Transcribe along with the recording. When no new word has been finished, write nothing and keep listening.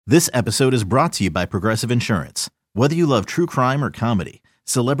This episode is brought to you by Progressive Insurance. Whether you love true crime or comedy,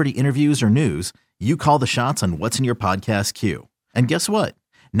 celebrity interviews or news, you call the shots on what's in your podcast queue. And guess what?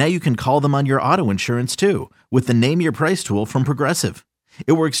 Now you can call them on your auto insurance too with the Name Your Price tool from Progressive.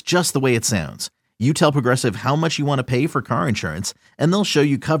 It works just the way it sounds. You tell Progressive how much you want to pay for car insurance, and they'll show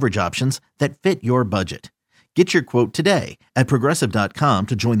you coverage options that fit your budget. Get your quote today at Progressive.com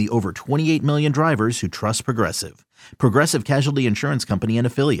to join the over 28 million drivers who trust Progressive. Progressive Casualty Insurance Company and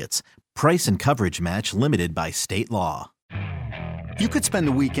Affiliates. Price and coverage match limited by state law. You could spend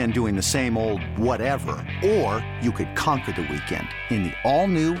the weekend doing the same old whatever, or you could conquer the weekend in the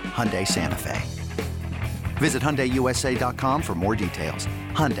all-new Hyundai Santa Fe. Visit HyundaiUSA.com for more details.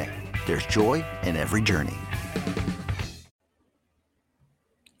 Hyundai, there's joy in every journey.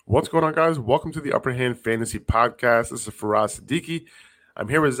 What's going on, guys? Welcome to the Upper Hand Fantasy Podcast. This is Faraz Siddiqui. I'm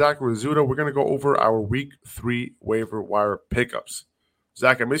here with Zach Rizzuto. We're going to go over our Week 3 waiver wire pickups.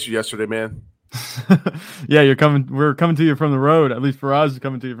 Zach, I missed you yesterday, man. Yeah, we're coming to you from the road. At least Faraz is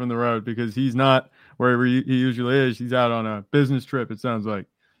coming to you from the road because he's not wherever he usually is. He's out on a business trip, it sounds like.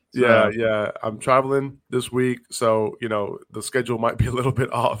 So, yeah. I'm traveling this week, so, the schedule might be a little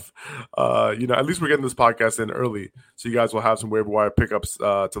bit off. At least we're getting this podcast in early, so you guys will have some waiver wire pickups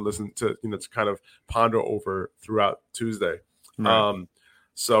to listen to, to kind of ponder over throughout Tuesday. Right.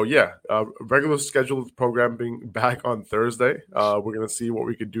 Regular scheduled programming back on Thursday. We're going to see what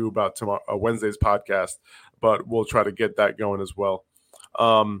we could do about tomorrow, Wednesday's podcast, but we'll try to get that going as well.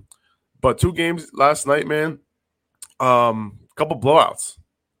 But 2 games last night, man. Couple blowouts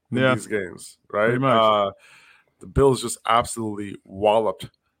in these games, right? The Bills just absolutely walloped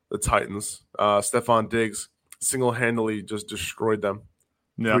the Titans. Stephon Diggs single-handedly just destroyed them.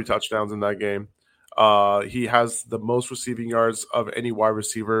 3 touchdowns in that game. He has the most receiving yards of any wide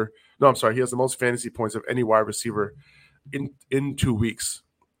receiver. No, I'm sorry. He has the most fantasy points of any wide receiver in 2 weeks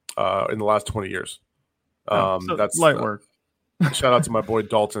in the last 20 years. That's light work. Shout out to my boy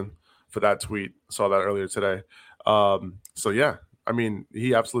Dalton for that tweet. Saw that earlier today.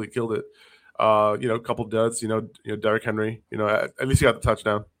 He absolutely killed it. A couple duds. Derrick Henry. At least he got the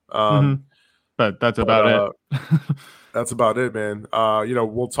touchdown. But that's about it. That's about it, man.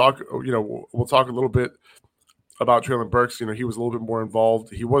 We'll talk a little bit about Treylon Burks. He was a little bit more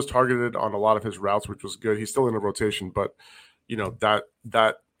involved. He was targeted on a lot of his routes, which was good. He's still in a rotation, but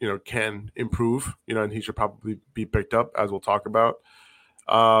that can improve. And he should probably be picked up, as we'll talk about.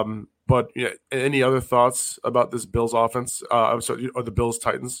 But any other thoughts about this Bills offense? Or the Bills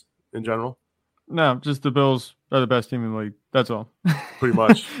Titans in general? No, just the Bills are the best team in the league. That's all. Pretty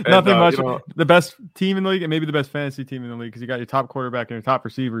much. Nothing much. The best team in the league and maybe the best fantasy team in the league because you got your top quarterback and your top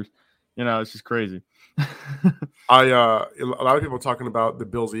receivers. It's just crazy. A lot of people are talking about the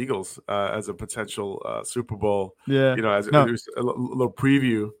Bills Eagles as a potential Super Bowl. Yeah. As a little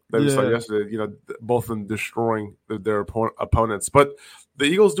preview that we saw yesterday. Both of them destroying their opponents, but the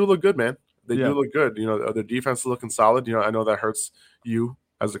Eagles do look good, man. They do look good. Their defense is looking solid. I know that hurts you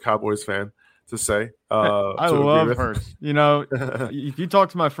as a Cowboys fan to say. I love Hurts. If you talk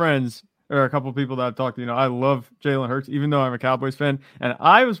to my friends or a couple of people that I've talked to, I love Jalen Hurts, even though I'm a Cowboys fan. And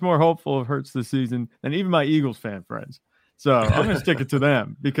I was more hopeful of Hurts this season than even my Eagles fan friends. So I'm going to stick it to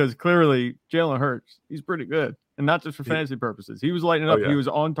them because clearly Jalen Hurts, he's pretty good. And not just for fantasy purposes. He was lighting up. He was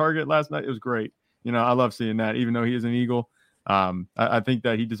on target last night. It was great. I love seeing that, even though he is an Eagle. I think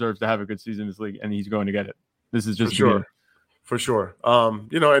that he deserves to have a good season in this league, and he's going to get it. This is just For sure.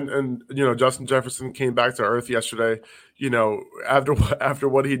 Justin Jefferson came back to earth yesterday. After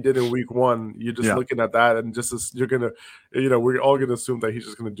what he did in week 1, you're just looking at that and you're going to, we're all going to assume that he's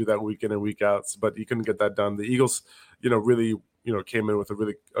just going to do that week in and week out, but he couldn't get that done. The Eagles, really, came in with a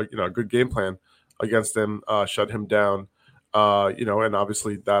really, a good game plan against him, shut him down, and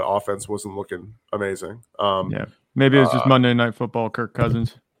obviously that offense wasn't looking amazing. Maybe it was just Monday Night Football, Kirk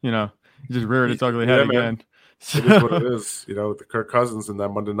Cousins, he just reared its ugly head again. It is what it is, the Kirk Cousins and that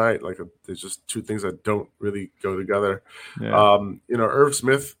Monday night. Like, there's just 2 things that don't really go together. Irv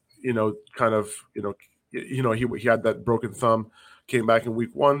Smith, he had that broken thumb, came back in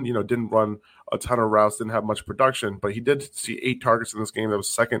week 1, didn't run a ton of routes, didn't have much production, but he did see 8 targets in this game. That was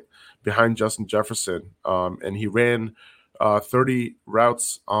second behind Justin Jefferson. And he ran 30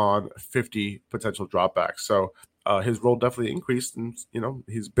 routes on 50 potential dropbacks. So his role definitely increased, and he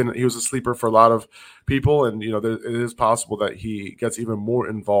was a sleeper for a lot of people, and it is possible that he gets even more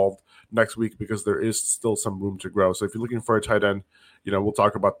involved next week because there is still some room to grow. So if you're looking for a tight end, we'll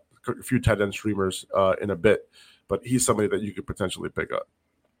talk about a few tight end streamers in a bit, but he's somebody that you could potentially pick up.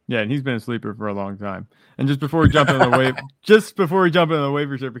 Yeah, and he's been a sleeper for a long time. And just before we jump into the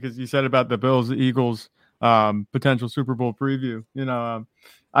waivers here, because you said about the Bills, the Eagles potential Super Bowl preview.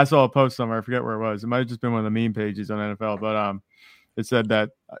 I saw a post somewhere. I forget where it was. It might have just been one of the meme pages on NFL, but it said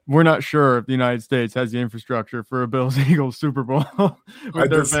that we're not sure if the United States has the infrastructure for a Bills-Eagles Super Bowl with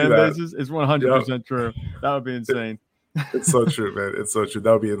their fan bases. It's 100% true. That would be insane. It's so true, man. It's so true.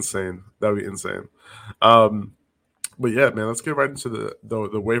 That would be insane. But yeah, man, let's get right into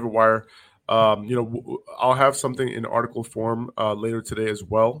the waiver wire. I'll have something in article form later today as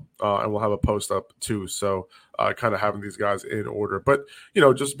well, and we'll have a post up too. So kind of having these guys in order. But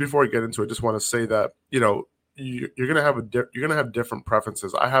just before I get into it, just want to say that you're gonna have different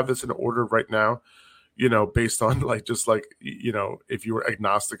preferences. I have this in order right now, based on if you were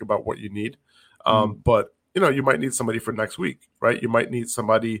agnostic about what you need. But you might need somebody for next week, right? You might need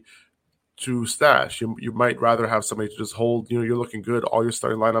somebody to stash. You might rather have somebody to just hold. You're looking good. All your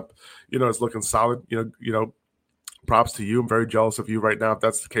starting lineup, is looking solid. Props to you. I'm very jealous of you right now if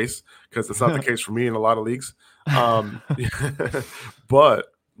that's the case, because it's not the case for me in a lot of leagues. But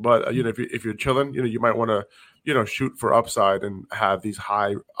if you're chilling, you might want to shoot for upside and have these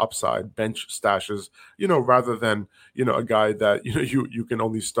high upside bench stashes, rather than a guy that you can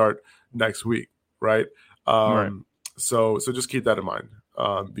only start next week, right? Right. So just keep that in mind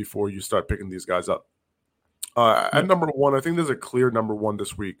before you start picking these guys up. At number one, I think there's a clear number one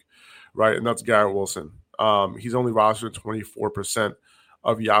this week, right? And that's Garrett Wilson. He's only rostered 24%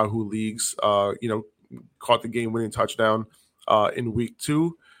 of Yahoo leagues. Caught the game-winning touchdown in week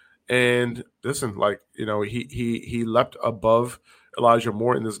 2, and listen, he leapt above Elijah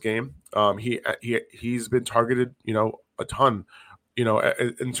Moore in this game. He's been targeted, a ton.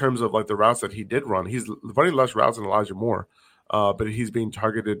 In terms of the routes that he did run, he's running less routes than Elijah Moore, but he's being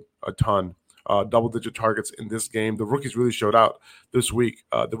targeted a ton. Double-digit targets in this game. The rookies really showed out this week.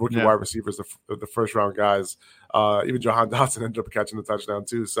 The rookie wide receivers, the first-round guys, even Jahan Dotson ended up catching the touchdown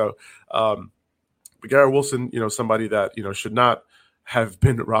too. So, but Garrett Wilson, somebody that should not have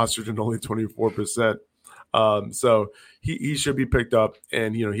been rostered in only 24%. So he should be picked up,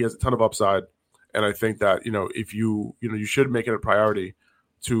 and he has a ton of upside. And I think that if you should make it a priority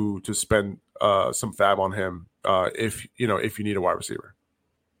to spend some fab on him if you need a wide receiver.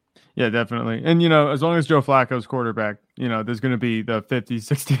 Yeah, definitely. And as long as Joe Flacco's quarterback, there's going to be the 50,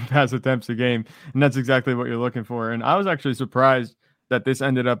 60 pass attempts a game, and that's exactly what you're looking for. And I was actually surprised that this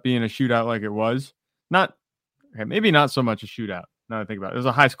ended up being a shootout like it was. Maybe not so much a shootout. Now that I think about it, it was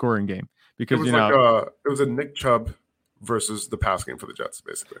a high scoring game because it was a Nick Chubb versus the pass game for the Jets,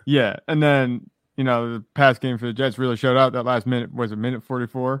 basically. Yeah, and then the pass game for the Jets really showed out. That last minute was a minute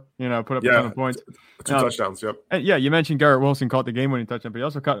 44. Put up a ton of points. 2 touchdowns. Yep. And you mentioned Garrett Wilson caught the game-winning touchdown, but he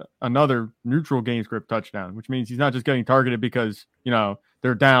also caught another neutral game script touchdown, which means he's not just getting targeted because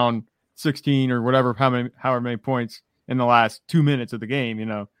they're down 16 or whatever, however many points in the last 2 minutes of the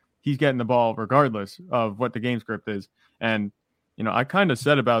game. He's getting the ball regardless of what the game script is. And I kind of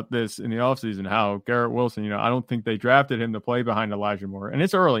said about this in the offseason how Garrett Wilson, I don't think they drafted him to play behind Elijah Moore, and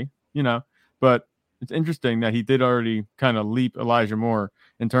it's early, but it's interesting that he did already kind of leap Elijah Moore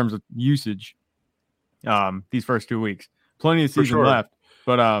in terms of usage these first 2 weeks. Plenty of season left,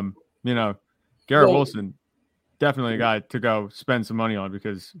 but Garrett Wilson, definitely a guy to go spend some money on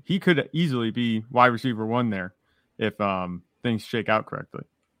because he could easily be wide receiver 1 there if things shake out correctly.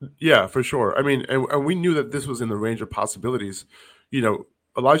 Yeah, for sure. I mean, and we knew that this was in the range of possibilities.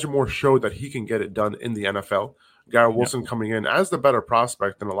 Elijah Moore showed that he can get it done in the NFL. Garrett Wilson coming in as the better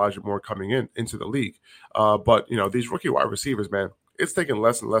prospect than Elijah Moore coming into the league. But these rookie wide receivers, man, it's taking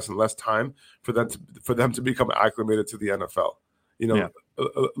less and less and less time for them to become acclimated to the NFL.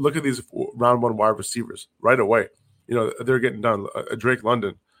 Look at these round 1 wide receivers right away. They're getting done. Drake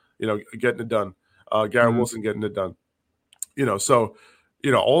London, getting it done. Garrett Wilson getting it done. So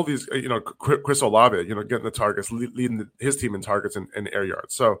all these, Chris Olave, getting the targets, leading his team in targets and air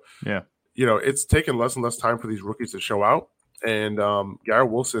yards. So it's taken less and less time for these rookies to show out. And Garrett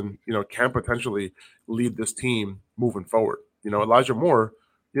Wilson, can potentially lead this team moving forward. Elijah Moore,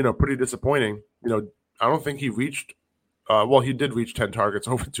 pretty disappointing. I don't think he reached he did reach 10 targets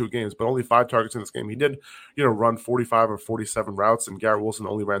over 2 games, but only 5 targets in this game. He did, run 45 or 47 routes, and Garrett Wilson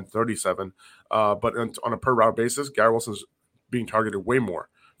only ran 37. But on a per route basis, Garrett Wilson's being targeted way more,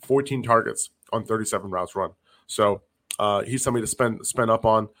 14 targets on 37 routes run. So he's somebody to spend up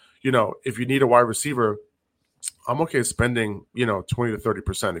on. If you need a wide receiver, I'm okay spending 20 to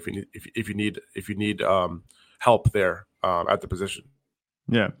 30% if you need help there at the position.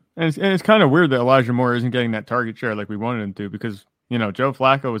 Yeah, and it's kind of weird that Elijah Moore isn't getting that target share like we wanted him to because Joe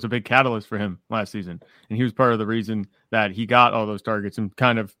Flacco was a big catalyst for him last season, and he was part of the reason that he got all those targets and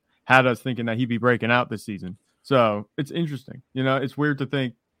kind of had us thinking that he'd be breaking out this season. So it's interesting. It's weird to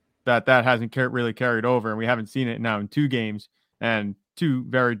think that hasn't really carried over, and we haven't seen it now in 2 games and 2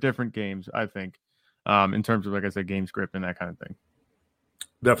 very different games, I think, in terms of, like I said, game script and that kind of thing.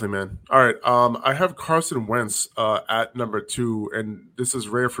 Definitely, man. All right. I have Carson Wentz at number 2, and this is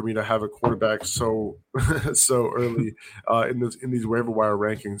rare for me to have a quarterback so early in these waiver wire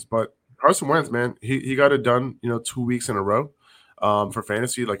rankings. But Carson Wentz, man, he got it done, 2 weeks in a row for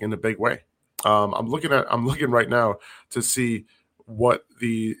fantasy, like in a big way. I'm looking right now to see what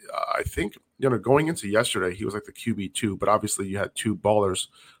I think, going into yesterday, he was like the QB2, but obviously you had 2 ballers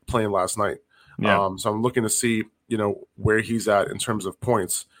playing last night. Yeah. So I'm looking to see, where he's at in terms of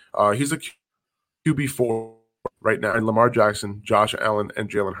points. He's a QB4 right now, and Lamar Jackson, Josh Allen, and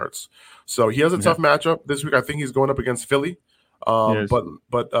Jalen Hurts. So he has a tough matchup this week. I think he's going up against Philly. But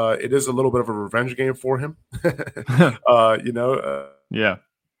it is a little bit of a revenge game for him.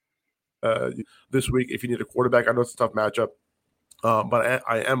 This week, if you need a quarterback, I know it's a tough matchup. But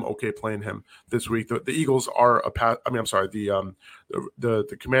I am okay playing him this week. The Eagles are a pass. I mean, I'm sorry.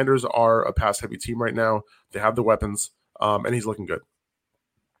 The Commanders are a pass heavy team right now. They have the weapons, and he's looking good.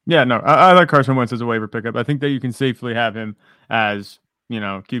 Yeah, no, I like Carson Wentz as a waiver pickup. I think that you can safely have him as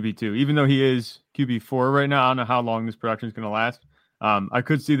QB2, even though he is QB4 right now. I don't know how long this production is going to last. I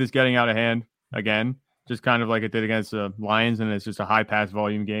could see this getting out of hand again, just kind of like it did against the Lions, and it's just a high pass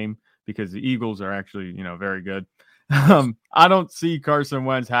volume game because the Eagles are actually very good. I don't see Carson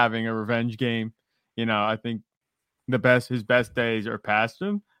Wentz having a revenge game. I think his best days are past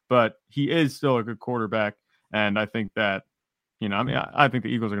him, but he is still a good quarterback. And I think that, I think the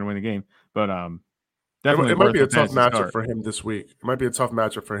Eagles are going to win the game, but definitely it might be a tough matchup for him this week. It might be a tough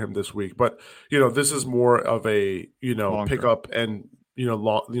matchup for him this week, but this is more of a, pick up and,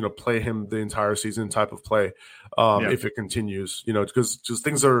 play him the entire season type of play. If it continues, because just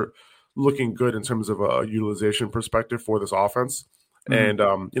things are looking good in terms of a utilization perspective for this offense.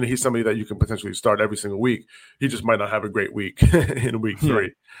 Mm-hmm. And, he's somebody that you can potentially start every single week. He just might not have a great week in week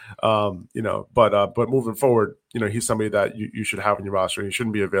 3, but moving forward, he's somebody that you should have in your roster. He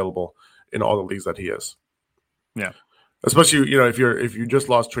shouldn't be available in all the leagues that he is. Yeah. Especially, if you just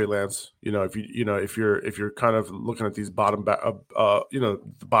lost Trey Lance, if you're kind of looking at these the bottom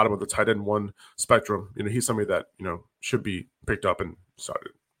of the tight end 1 spectrum, he's somebody that, should be picked up and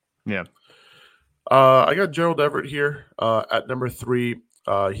started. Yeah. I got Gerald Everett here at number 3.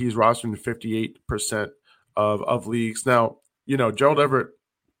 He's rostered in 58% of leagues. Now, Gerald Everett,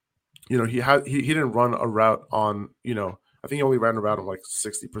 he didn't run a route on, I think he only ran a route on like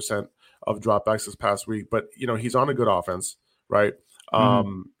 60% of dropbacks this past week, but he's on a good offense, right?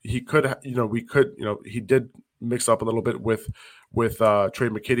 He could, he did mix up a little bit with Trey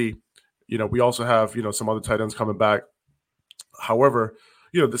McKitty. We also have, some other tight ends coming back. However,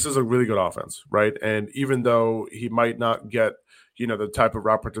 this is a really good offense, right? And even though he might not get, the type of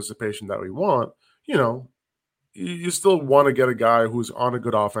route participation that we want, you still want to get a guy who's on a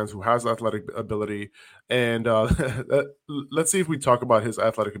good offense, who has athletic ability. And let's see if we talk about his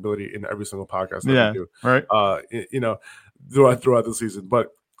athletic ability in every single podcast that we do, right? Throughout the season. But,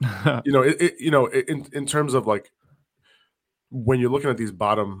 in terms of like, when you're looking at these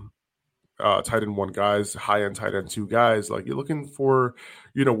bottom tight end 1 guys, high end tight end 2 guys, like you're looking for,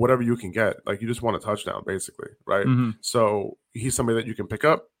 whatever you can get. Like you just want a touchdown, basically, right? Mm-hmm. So he's somebody that you can pick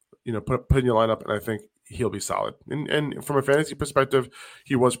up, put in your lineup, and I think he'll be solid. And from a fantasy perspective,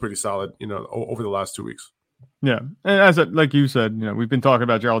 he was pretty solid, over the last 2 weeks. Yeah, and like you said, we've been talking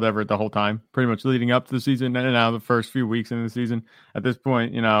about Gerald Everett the whole time, pretty much leading up to the season, and now the first few weeks into the season. At this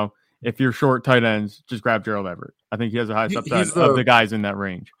point, if you're short tight ends, just grab Gerald Everett. I think he has the highest upside of the guys in that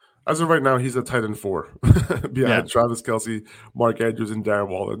range. As of right now, he's a tight end 4 behind Travis Kelce, Mark Andrews, and Darren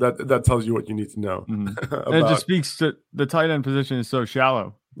Waller. That tells you what you need to know. Mm-hmm. And it just speaks to the tight end position is so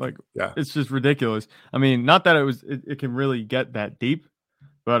shallow. Like, it's just ridiculous. I mean, not that it can really get that deep,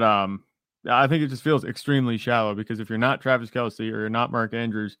 but I think it just feels extremely shallow because if you're not Travis Kelce or you're not Mark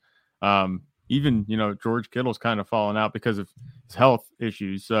Andrews, even George Kittle's kind of fallen out because of his health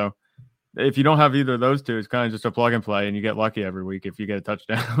issues. So if you don't have either of those 2, it's kind of just a plug and play, and you get lucky every week if you get a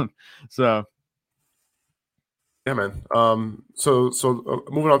touchdown. So, yeah, man. So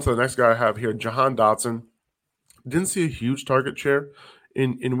moving on to the next guy I have here, Jahan Dotson. Didn't see a huge target share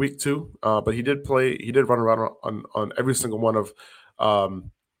in week 2, but he did run around on every single one of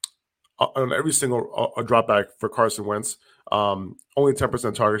on every single dropback for Carson Wentz. Only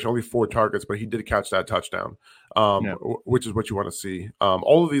 10% targets, only 4 targets, but he did catch that touchdown, which is what you want to see.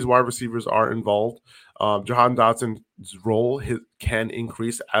 All of these wide receivers are involved. Jahan Dotson's role can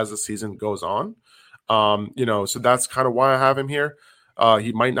increase as the season goes on. So that's kind of why I have him here.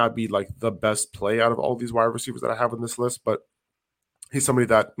 He might not be like the best play out of all these wide receivers that I have on this list, but he's somebody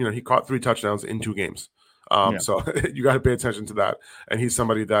that, he caught 3 touchdowns in 2 games. So you got to pay attention to that. And he's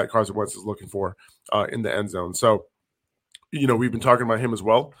somebody that Carson Wentz is looking for in the end zone. So, we've been talking about him as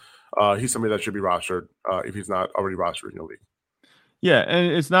well. He's somebody that should be rostered if he's not already rostered in your league. Yeah,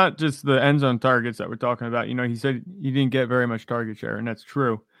 and it's not just the end zone targets that we're talking about. He said he didn't get very much target share, and that's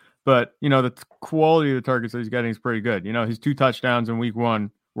true. But, the quality of the targets that he's getting is pretty good. His 2 touchdowns in week 1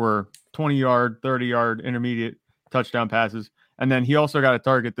 were 20-yard, 30-yard intermediate touchdown passes. And then he also got a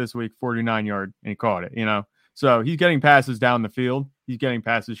target this week, 49-yard, and he caught it, So he's getting passes down the field. He's getting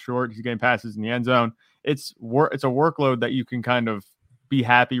passes short. He's getting passes in the end zone. It's a workload that you can kind of be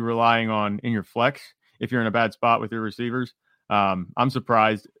happy relying on in your flex if you're in a bad spot with your receivers. I'm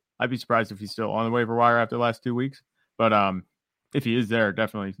surprised. I'd be surprised if he's still on the waiver wire after the last 2 weeks. But if he is there,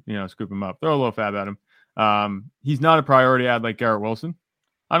 definitely, scoop him up. Throw a little fab at him. He's not a priority ad like Garrett Wilson,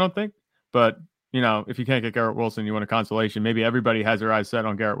 I don't think. But, if you can't get Garrett Wilson, you want a consolation. Maybe everybody has their eyes set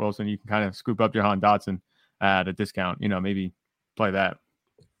on Garrett Wilson. You can kind of scoop up Jahan Dotson at a discount. Maybe play that.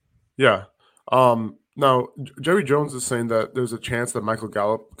 Yeah. Now, Jerry Jones is saying that there's a chance that Michael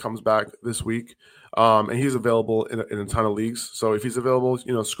Gallup comes back this week, and he's available in a ton of leagues. So if he's available,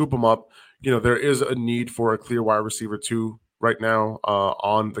 scoop him up. There is a need for a clear wide receiver too right now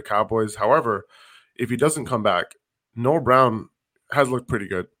on the Cowboys. However, if he doesn't come back, Noah Brown has looked pretty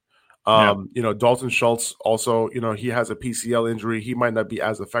good. Dalton Schultz also, he has a PCL injury. He might not be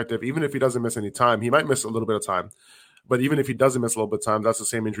as effective. Even if he doesn't miss any time, he might miss a little bit of time. But even if he doesn't miss a little bit of time, that's the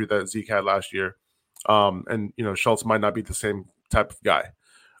same injury that Zeke had last year. And Schultz might not be the same type of guy,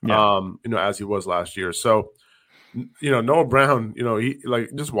 as he was last year. So, Noah Brown, he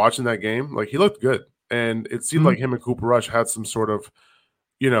just watching that game, he looked good. And it seemed like him and Cooper Rush had some sort of,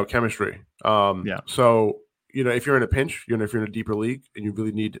 chemistry. So, if you're in a pinch, if you're in a deeper league and you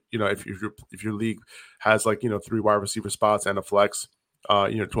really need, if your league has 3 wide receiver spots and a flex,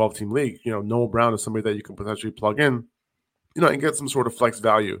 12-team league, Noah Brown is somebody that you can potentially plug in, and get some sort of flex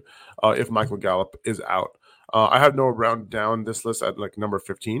value if Michael Gallup is out. I have Noah Brown down this list at number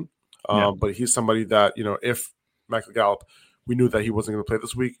 15, but he's somebody that, if Michael Gallup, we knew that he wasn't going to play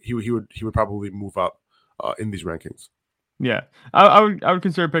this week, he would probably move up in these rankings. Yeah, I would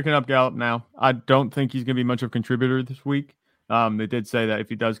consider picking up Gallup now. I don't think he's going to be much of a contributor this week. They did say that if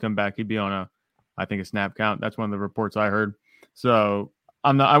he does come back, he'd be on a snap count. That's one of the reports I heard. So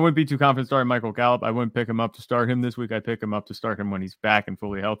I wouldn't be too confident starting Michael Gallup. I wouldn't pick him up to start him this week. I pick him up to start him when he's back and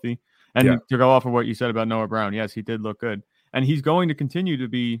fully healthy. And to go off of what you said about Noah Brown, yes, he did look good. And he's going to continue to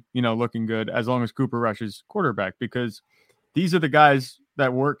be, looking good as long as Cooper Rush is quarterback, because these are the guys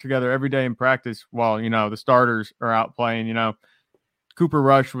that work together every day in practice while, the starters are out playing. Cooper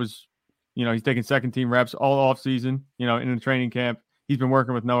Rush was, he's taking second team reps all off season, in the training camp. He's been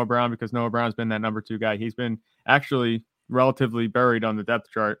working with Noah Brown because Noah Brown's been that number 2 guy. He's been actually relatively buried on the depth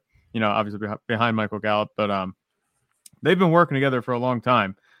chart, obviously behind Michael Gallup, but they've been working together for a long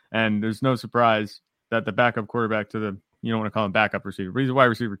time. And there's no surprise that the backup quarterback to the, you don't want to call him backup receiver, but he's a wide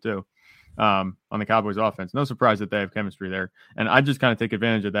receiver too, on the Cowboys offense. No surprise that they have chemistry there. And I just kind of take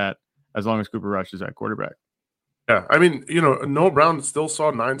advantage of that as long as Cooper Rush is at quarterback. Yeah. I mean, Noah Brown still saw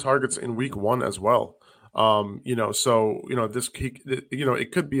 9 targets in week 1 as well. So,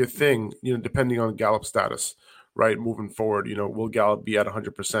 it could be a thing, depending on Gallup's status, right? Moving forward, will Gallup be at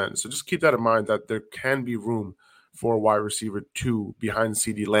 100%? So just keep that in mind, that there can be room for wide receiver 2 behind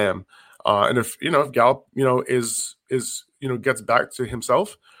CeeDee Lamb. And if Gallup, is gets back to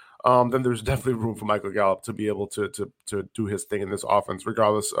himself, then there's definitely room for Michael Gallup to be able to do his thing in this offense,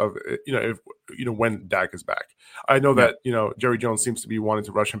 regardless of, if when Dak is back. I know that, Jerry Jones seems to be wanting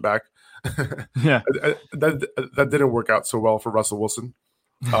to rush him back. Yeah. That didn't work out so well for Russell Wilson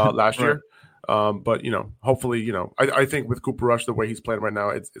last Right. year. But, hopefully, I think with Cooper Rush, the way he's playing right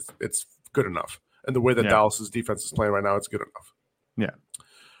now, it's good enough. And the way that Dallas's defense is playing right now, it's good enough. Yeah.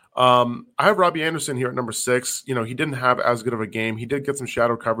 I have Robbie Anderson here at number 6. He didn't have as good of a game. He did get some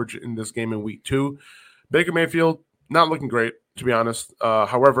shadow coverage in this game in week 2. Baker Mayfield, not looking great, to be honest.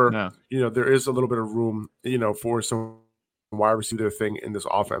 However, there is a little bit of room, for some wide receiver thing in this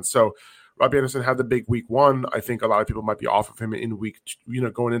offense. So Robbie Anderson had the big week 1. I think a lot of people might be off of him in week,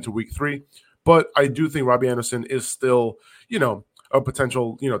 going into week 3. But I do think Robbie Anderson is still, a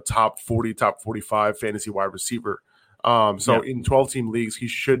potential, top 40, top 45 fantasy wide receiver. In 12-team leagues, he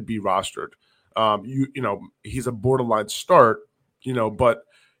should be rostered. He's a borderline start, but,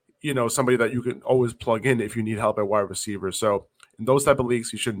 somebody that you can always plug in if you need help at wide receiver. So in those type of leagues,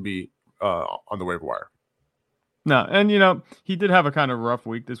 he shouldn't be on the waiver wire. No, and, he did have a kind of rough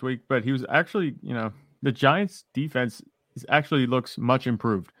week this week, but he was actually, the Giants defense actually looks much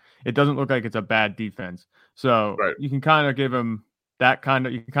improved. It doesn't look like it's a bad defense. So You can kind of give him that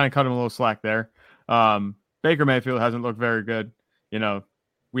you can kind of cut him a little slack there. Baker Mayfield hasn't looked very good.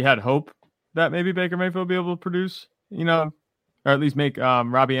 We had hope that maybe Baker Mayfield will be able to produce, or at least make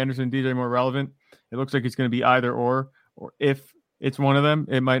Robbie Anderson and DJ more relevant. It looks like it's going to be either or if it's one of them,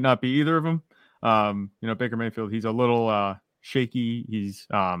 it might not be either of them. Baker Mayfield, he's a little shaky. He's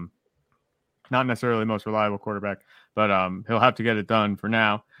not necessarily the most reliable quarterback, but he'll have to get it done for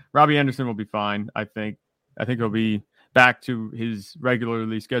now. Robbie Anderson will be fine. I think he'll be back to his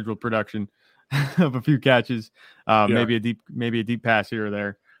regularly scheduled production of a few catches, maybe a deep pass here or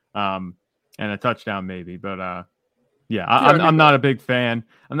there, and a touchdown maybe. But I'm not a big fan.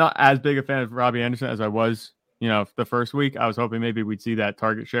 I'm not as big a fan of Robbie Anderson as I was, the first week. I was hoping maybe we'd see that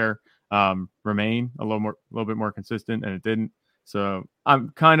target share remain a little bit more consistent, and it didn't. So I'm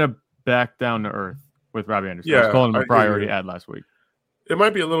kind of back down to earth with Robbie Anderson. I was calling him a priority ad last week. It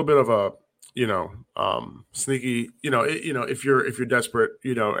might be a little bit of a sneaky, if you're desperate,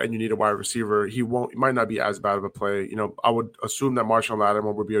 and you need a wide receiver, he might not be as bad of a play. I would assume that Marshall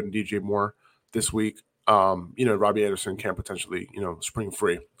Lattimore would be able to DJ more this week. Robbie Anderson can potentially, spring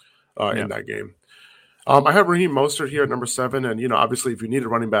free in that game. I have Raheem Mostert here at number 7, and obviously if you need a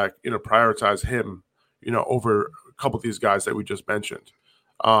running back, prioritize him, over a couple of these guys that we just mentioned.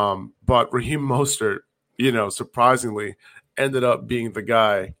 But Raheem Mostert, surprisingly ended up being the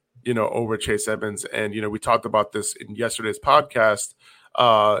guy, over Chase Edmonds. And, we talked about this in yesterday's podcast.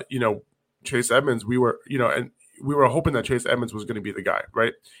 Chase Edmonds, we were hoping that Chase Edmonds was going to be the guy,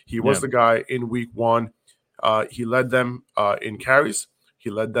 right? He was the guy in week 1. He led them in carries. He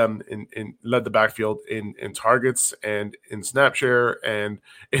led them led the backfield in targets and in snap share and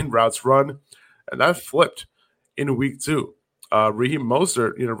in routes run. And that flipped in week 2. Raheem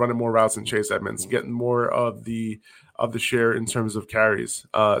Mostert, running more routes than Chase Edmonds, getting more of the share in terms of carries.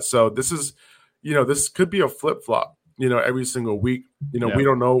 So this is, this could be a flip flop, every single week. We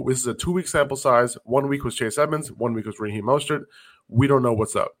don't know. This is a 2-week sample size. 1 week was Chase Edmonds. 1 week was Raheem Mostert. We don't know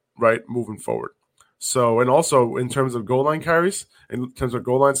what's up, right? Moving forward. So, and also in terms of goal line carries, in terms of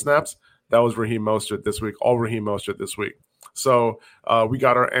goal line snaps, that was Raheem Mostert this week. All Raheem Mostert this week. So we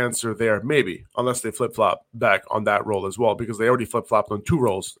got our answer there, maybe, unless they flip-flop back on that role as well, because they already flip-flopped on 2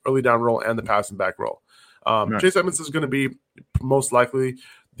 roles, early down role and the passing back role. Right. Chase Edmonds is going to be most likely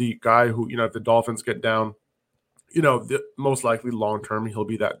the guy who, if the Dolphins get down, most likely long-term, he'll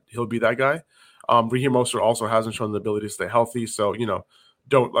be that guy. Raheem Mostert also hasn't shown the ability to stay healthy, so,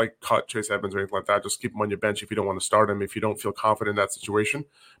 don't cut Chase Edmonds or anything like that. Just keep him on your bench if you don't want to start him, if you don't feel confident in that situation.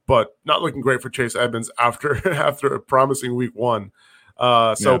 But not looking great for Chase Edmonds after a promising week 1.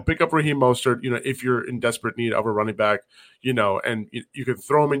 Pick up Raheem Mostert, if you're in desperate need of a running back, and you can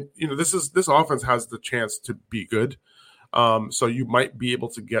throw him in. This offense has the chance to be good. So you might be able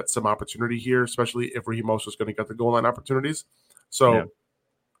to get some opportunity here, especially if Raheem Mostert is going to get the goal line opportunities. So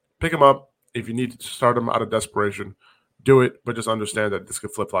pick him up if you need to start him out of desperation. Do it, but just understand that this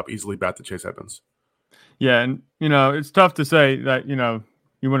could flip-flop easily back to Chase Edmonds. Yeah, and, it's tough to say that,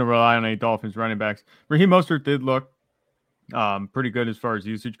 you wouldn't rely on any Dolphins running backs. Raheem Mostert did look pretty good as far as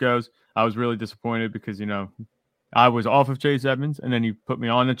usage goes. I was really disappointed because, I was off of Chase Edmonds, and then you put me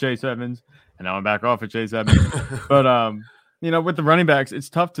on to Chase Edmonds, and now I'm back off of Chase Edmonds. But, with the running backs, it's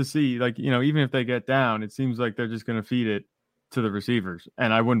tough to see. Even if they get down, it seems like they're just going to feed it to the receivers,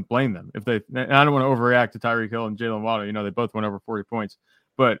 and I wouldn't blame them if they. And I don't want to overreact to Tyreek Hill and Jalen Waddle. They both went over 40 points,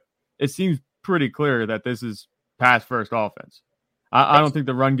 but it seems pretty clear that this is pass first offense. I don't think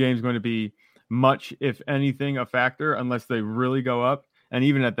the run game is going to be much, if anything, a factor unless they really go up. And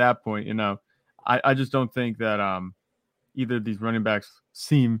even at that point, I just don't think that either of these running backs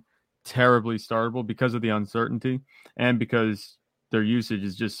seem terribly startable because of the uncertainty and because their usage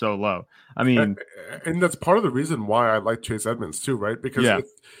is just so low. I mean, and that's part of the reason why I like Chase Edmonds too, right? Because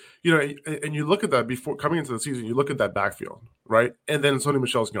and you look at that before coming into the season, you look at that backfield, right? And then Sony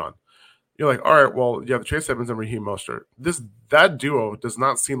Michel's gone. You're like, all right, well, you have Chase Edmonds and Raheem Mostert. That duo does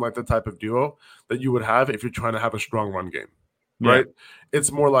not seem like the type of duo that you would have if you're trying to have a strong run game, right?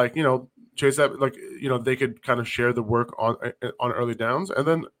 It's more like Chase Edmonds, they could kind of share the work on early downs, and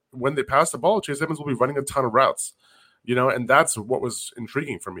then when they pass the ball, Chase Edmonds will be running a ton of routes. And that's what was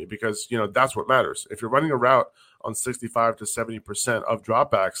intriguing for me because, that's what matters. If you're running a route on 65 to 70% of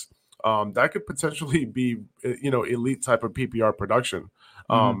dropbacks, that could potentially be, elite type of PPR production.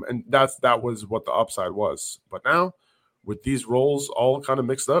 And that was what the upside was. But now with these roles all kind of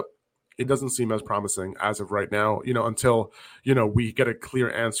mixed up, it doesn't seem as promising as of right now, until, we get a clear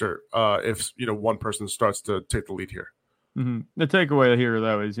answer if, one person starts to take the lead here. Mm-hmm. The takeaway here,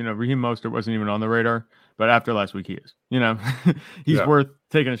 though, is, Raheem Mostert wasn't even on the radar, but after last week, he is. He's worth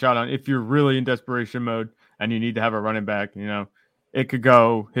taking a shot on if you're really in desperation mode and you need to have a running back. it could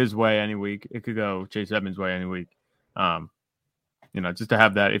go his way any week. It could go Chase Edmonds' way any week. Just to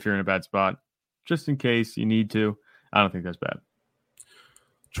have that if you're in a bad spot, just in case you need to. I don't think that's bad.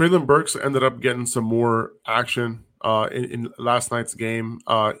 Treylon Burks ended up getting some more action in last night's game.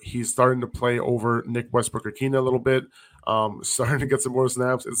 He's starting to play over Nick Westbrook-Ikhine a little bit, starting to get some more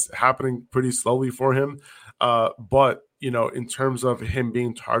snaps. It's happening pretty slowly for him. But, in terms of him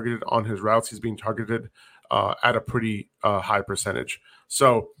being targeted on his routes, he's being targeted at a pretty high percentage.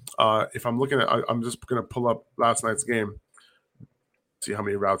 So if I'm looking at – I'm just going to pull up last night's game, see how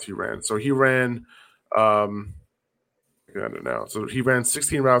many routes he ran. So he ran now. So he ran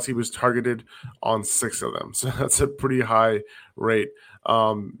 16 routes. He was targeted on 6 of them. So that's a pretty high rate.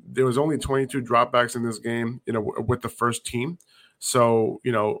 There was only 22 dropbacks in this game, with the first team. So,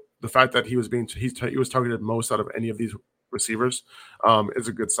 the fact that he was targeted most out of any of these receivers is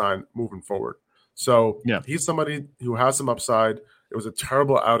a good sign moving forward. So He's somebody who has some upside. It was a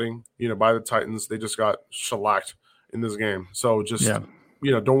terrible outing, by the Titans. They just got shellacked in this game. So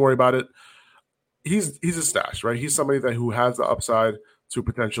don't worry about it. He's a stash, right? He's somebody who has the upside to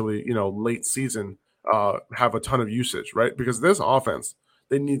potentially, late season have a ton of usage, right? Because this offense,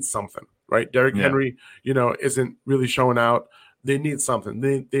 they need something, right? Derrick Henry, isn't really showing out. They need something.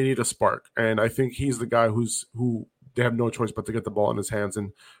 They need a spark. And I think he's the guy who they have no choice but to get the ball in his hands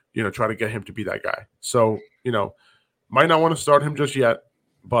and, try to get him to be that guy. So, might not want to start him just yet,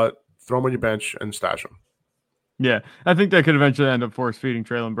 but throw him on your bench and stash him. Yeah, I think that could eventually end up force feeding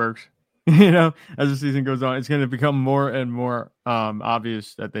Treylon Burks. As the season goes on, it's going to become more and more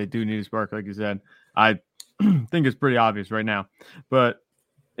obvious that they do need a spark, like you said. I think it's pretty obvious right now. But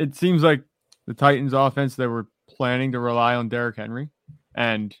it seems like the Titans offense, they were planning to rely on Derrick Henry.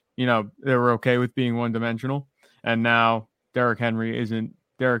 And, they were okay with being one-dimensional. And now Derrick Henry isn't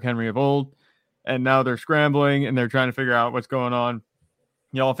Derrick Henry of old. And now they're scrambling and they're trying to figure out what's going on.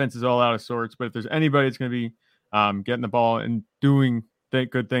 The offense is all out of sorts. But if there's anybody that's going to be getting the ball and doing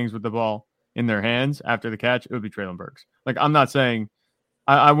good things with the ball in their hands after the catch, it would be Treylon Burks. Like, I'm not saying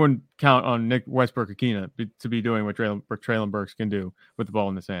I wouldn't count on Nick Westbrook-Ikhine to be doing what Treylon Burks can do with the ball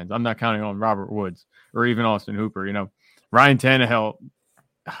in his hands. I'm not counting on Robert Woods or even Austin Hooper. Ryan Tannehill,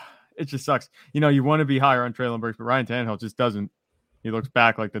 it just sucks. You want to be higher on Treylon Burks, but Ryan Tannehill just doesn't. He looks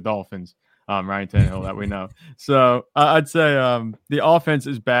back like the Dolphins, Ryan Tannehill that we know. So I'd say the offense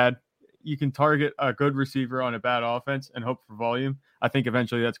is bad. You can target a good receiver on a bad offense and hope for volume. I think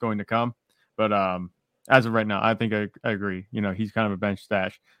eventually that's going to come. But as of right now, I think I agree. He's kind of a bench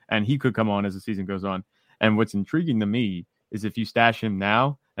stash, and he could come on as the season goes on. And what's intriguing to me is if you stash him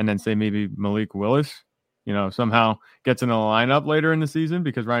now and then say maybe Malik Willis, somehow gets in the lineup later in the season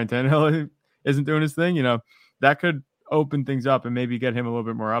because Ryan Tannehill isn't doing his thing, that could open things up and maybe get him a little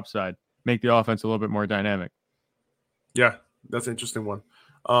bit more upside, make the offense a little bit more dynamic. Yeah, that's an interesting one.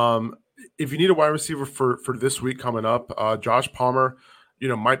 If you need a wide receiver for this week coming up, Josh Palmer,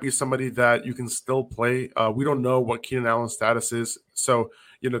 might be somebody that you can still play. We don't know what Keenan Allen's status is. So,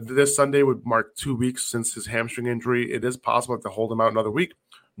 this Sunday would mark 2 weeks since his hamstring injury. It is possible to hold him out another week.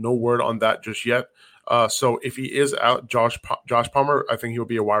 No word on that just yet. So if he is out, Josh Palmer, I think he'll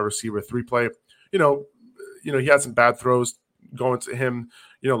be a wide receiver 3 play. He had some bad throws going to him,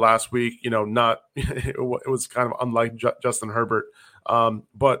 last week, it was kind of unlike Justin Herbert.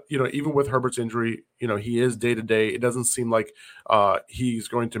 But, even with Herbert's injury, he is day to day. It doesn't seem like he's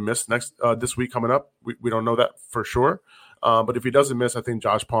going to miss this week coming up. We don't know that for sure. But if he doesn't miss, I think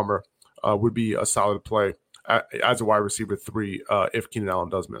Josh Palmer would be a solid play as a wide receiver 3 if Keenan Allen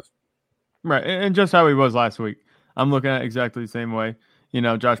does miss. Right. And just how he was last week. I'm looking at exactly the same way.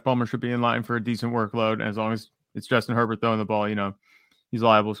 Josh Palmer should be in line for a decent workload. And as long as it's Justin Herbert throwing the ball, he's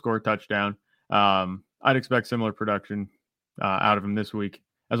liable to score a touchdown. I'd expect similar production out of him this week,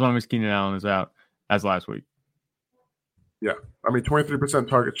 as long as Keenan Allen is out as last week. Yeah. 23%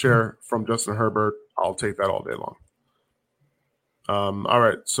 target share from Justin Herbert. I'll take that all day long. All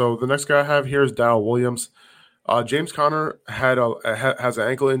right. So the next guy I have here is Darrell Williams. James Conner has an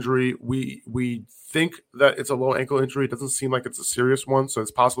ankle injury. We think that it's a low ankle injury. It doesn't seem like it's a serious one, so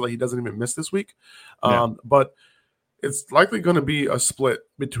it's possible that he doesn't even miss this week. But it's likely going to be a split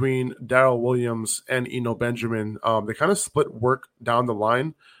between Darrell Williams and Eno Benjamin. They kind of split work down the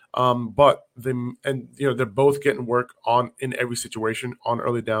line, but they're both getting work in every situation, on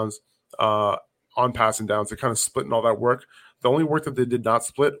early downs, on passing downs. They're kind of splitting all that work. The only work that they did not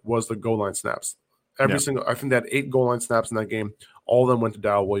split was the goal line snaps. I think they had 8 goal line snaps in that game. All of them went to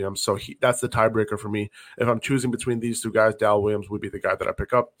Darrell Williams. So that's the tiebreaker for me. If I'm choosing between these 2 guys, Darrell Williams would be the guy that I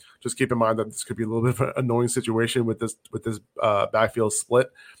pick up. Just keep in mind that this could be a little bit of an annoying situation with this backfield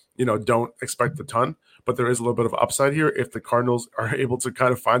split. Don't expect a ton, but there is a little bit of upside here if the Cardinals are able to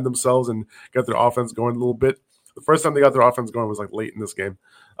kind of find themselves and get their offense going a little bit. The first time they got their offense going was like late in this game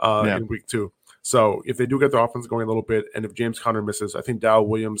in week 2. So if they do get their offense going a little bit, and if James Conner misses, I think Darrell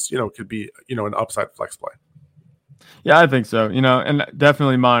Williams, could be, an upside flex play. Yeah, I think so. And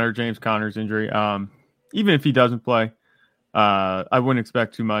definitely monitor James Conner's injury. Even if he doesn't play, I wouldn't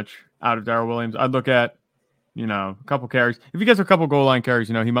expect too much out of Darrell Williams. I'd look at, a couple carries. If he gets a couple goal line carries,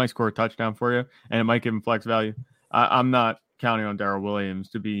 he might score a touchdown for you, and it might give him flex value. I'm not counting on Darrell Williams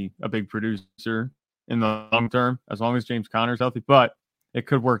to be a big producer in the long term, as long as James Conner's healthy. But it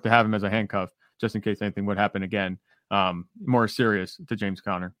could work to have him as a handcuff, just in case anything would happen again. More serious to James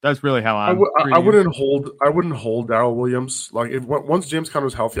Conner. That's really how I wouldn't hold Darrell Williams. Like once James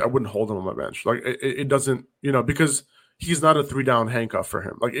Conner's healthy, I wouldn't hold him on my bench. Like it doesn't, because he's not a 3-down handcuff for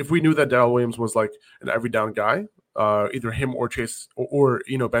him. Like if we knew that Darrell Williams was like an every down guy, either him or Chase or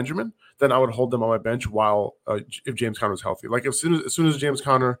Benjamin, then I would hold them on my bench while if James Conner's healthy. Like as soon as James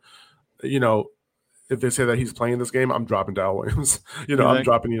Conner, if they say that he's playing this game, I'm dropping Darrell Williams. I'm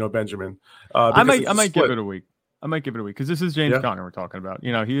dropping Benjamin. I might give it a week. Because this is James Conner we're talking about.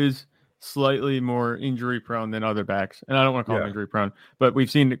 He is slightly more injury prone than other backs, and I don't want to call him injury prone, but we've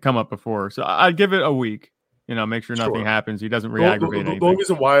seen it come up before. So I'd give it a week. Make sure nothing happens. He doesn't re-aggravate anything. The only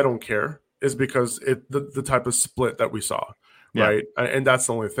reason why I don't care is because the type of split that we saw, right? And that's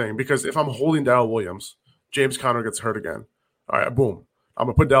the only thing. Because if I'm holding Darrell Williams, James Conner gets hurt again. All right, boom. I'm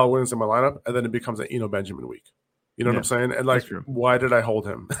gonna put Darrell Williams in my lineup, and then it becomes an Benjamin week. You know what I'm saying? And like, why did I hold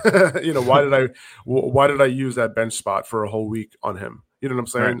him? Why did I use that bench spot for a whole week on him? You know what I'm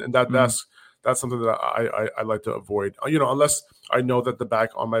saying? Right. And that's something that I like to avoid. Unless I know that the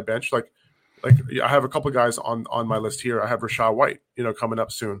back on my bench, like I have a couple of guys on my list here. I have Rachaad White, coming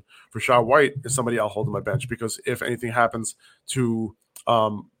up soon. Rachaad White is somebody I'll hold on my bench because if anything happens to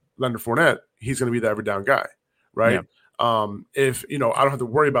Leonard Fournette, he's going to be the every down guy, right? Yeah. If I don't have to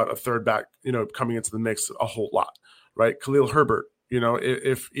worry about a third back, coming into the mix a whole lot, right? Khalil Herbert,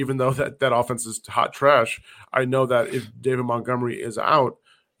 if even though that offense is hot trash, I know that if David Montgomery is out,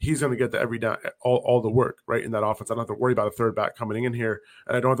 he's going to get the every down, all the work, right, in that offense. I don't have to worry about a third back coming in here,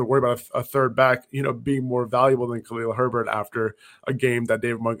 and I don't have to worry about a third back, being more valuable than Khalil Herbert after a game that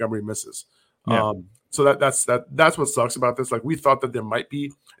David Montgomery misses. Yeah. So that's what sucks about this. Like we thought that there might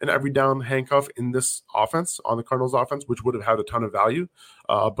be an every down handcuff in this offense on the Cardinals offense, which would have had a ton of value,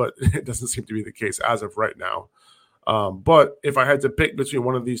 but it doesn't seem to be the case as of right now. But if I had to pick between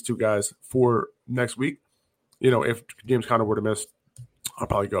one of these two guys for next week, if James Conner were to miss, I'll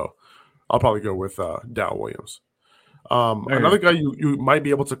probably go with Darrell Williams. Another guy you might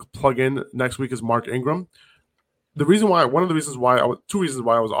be able to plug in next week is Mark Ingram. Two reasons why I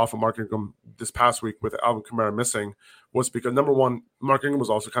was off of Mark Ingram this past week with Alvin Kamara missing was because number one, Mark Ingram was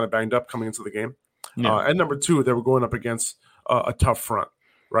also kind of banged up coming into the game, and number two, they were going up against a tough front,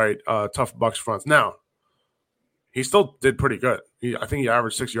 right? Tough Bucs fronts. Now, he still did pretty good. I think he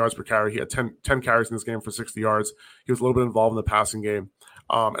averaged 6 yards per carry. He had 10 carries in this game for 60 yards. He was a little bit involved in the passing game,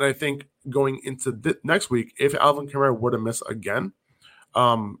 and I think going into next week, if Alvin Kamara were to miss again,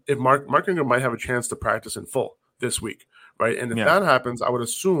 if Mark Ingram might have a chance to practice in full this week, right? And if that happens, I would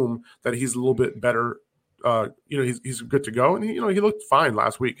assume that he's a little bit better. He's good to go, and he looked fine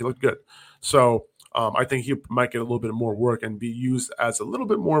last week. He looked good, so I think he might get a little bit more work and be used as a little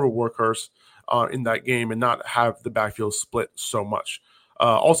bit more of a workhorse in that game, and not have the backfield split so much.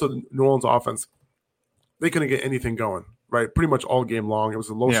 Also, the New Orleans offense, they couldn't get anything going, right? Pretty much all game long. It was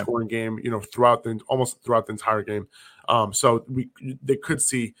a low-scoring game, almost throughout the entire game. So they could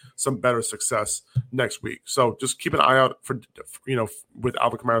see some better success next week. So just keep an eye out for with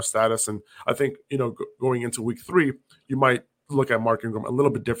Alvin Kamara's status. And I think, going into week 3, you might look at Mark Ingram a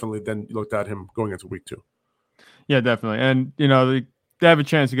little bit differently than you looked at him going into week 2. Yeah, definitely. And, they have a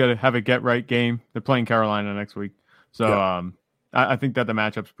chance to have a get-right game. They're playing Carolina next week. So I think that the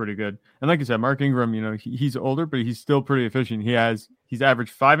matchup's pretty good. And like you said, Mark Ingram, he's older, but he's still pretty efficient. He's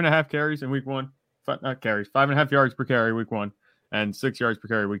averaged 5.5 carries in week 1. Not carries, 5.5 yards per carry week 1 and 6 yards per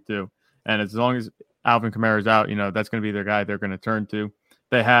carry week 2. And as long as Alvin Kamara is out, that's going to be their guy they're going to turn to.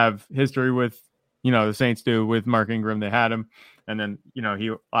 They have history with, the Saints do with Mark Ingram. They had him. And then,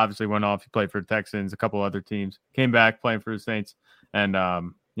 he obviously went off. He played for the Texans, a couple other teams, came back playing for the Saints. And,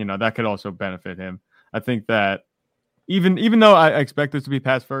 that could also benefit him. I think that even though I expect this to be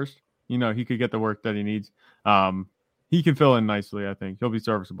pass first, he could get the work that he needs. He can fill in nicely, I think. He'll be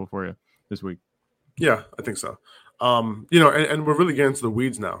serviceable for you this week. Yeah, I think so. And we're really getting into the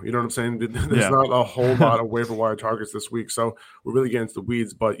weeds now. You know what I'm saying? There's not a whole lot of waiver wire targets this week, so we're really getting into the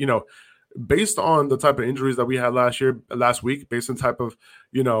weeds. But, based on the type of injuries that we had last week, based on type of,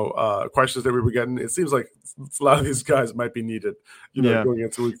 questions that we were getting, it seems like a lot of these guys might be needed, going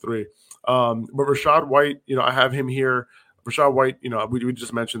into week 3. But Rachaad White, I have him here. Rachaad White, we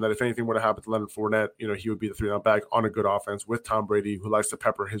just mentioned that if anything were to happen to Leonard Fournette, he would be the 3-down back on a good offense with Tom Brady, who likes to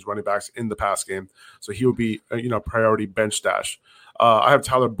pepper his running backs in the pass game. So he would be, priority bench stash. I have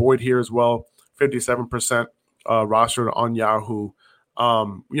Tyler Boyd here as well, 57% rostered on Yahoo.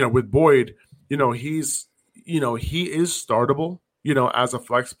 With Boyd, he is startable, as a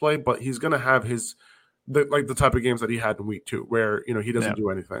flex play, but he's going to have the type of games that he had in week 2 where, he doesn't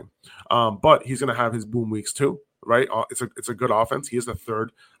do anything. But he's going to have his boom weeks too. Right, it's a good offense. He is the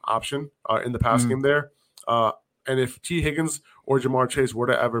third option in the pass game there. And if T. Higgins or Jamar Chase were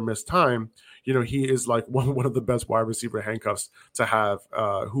to ever miss time, he is like one of the best wide receiver handcuffs to have,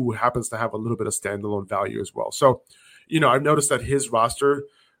 who happens to have a little bit of standalone value as well. So, I've noticed that his roster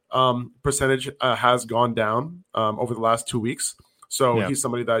percentage has gone down over the last 2 weeks. So he's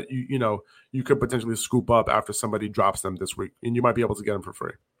somebody that you could potentially scoop up after somebody drops them this week, and you might be able to get him for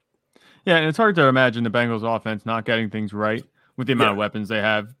free. Yeah, and it's hard to imagine the Bengals offense not getting things right with the amount of weapons they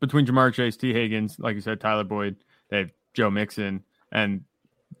have. Between Jamar Chase, T. Higgins, like you said, Tyler Boyd, they have Joe Mixon and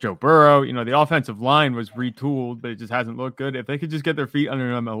Joe Burrow. The offensive line was retooled, but it just hasn't looked good. If they could just get their feet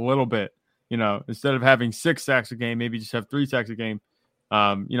under them a little bit, instead of having 6 sacks a game, maybe just have 3 sacks a game.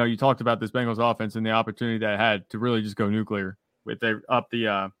 You talked about this Bengals offense and the opportunity that it had to really just go nuclear with up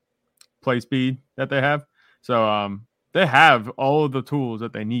the play speed that they have. So, they have all of the tools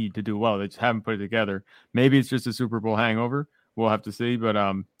that they need to do well. They just haven't put it together. Maybe it's just a Super Bowl hangover. We'll have to see. But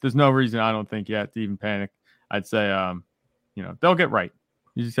there's no reason, I don't think, yet to even panic. I'd say, they'll get right.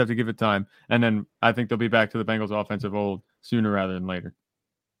 You just have to give it time. And then I think they'll be back to the Bengals offense of old sooner rather than later.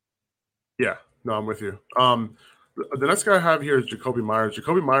 Yeah, no, I'm with you. The next guy I have here is Jacoby Myers.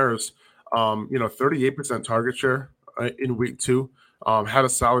 Jacoby Myers, 38% target share in week 2, had a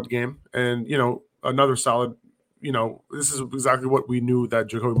solid game. And, another solid, this is exactly what we knew that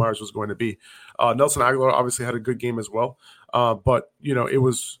Jacoby Myers was going to be. Nelson Aguilar obviously had a good game as well, but it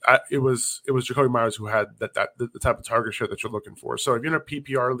was Jacoby Myers who had the type of target share that you're looking for. So if you're in a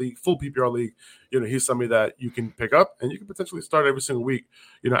PPR league, full PPR league, he's somebody that you can pick up and you can potentially start every single week,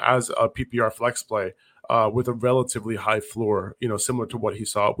 as a PPR flex play with a relatively high floor, similar to what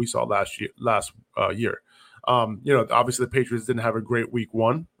we saw last year. Obviously the Patriots didn't have a great week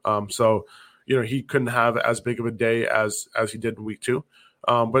 1, so. He couldn't have as big of a day as he did in week 2.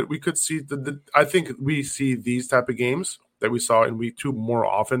 But we could see I think we see these type of games that we saw in week 2 more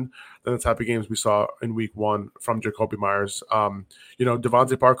often than the type of games we saw in week 1 from Jacoby Myers.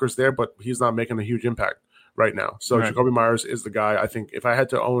 Devontae Parker's there, but he's not making a huge impact right now. So right. Jacoby Myers is the guy. I think if I had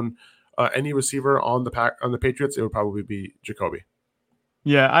to own any receiver on the Patriots, it would probably be Jacoby.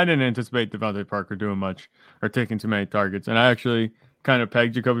 Yeah, I didn't anticipate Devontae Parker doing much or taking too many targets. And I actually kind of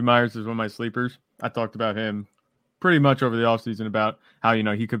pegged Jacoby Myers as one of my sleepers. I talked about him pretty much over the offseason about how,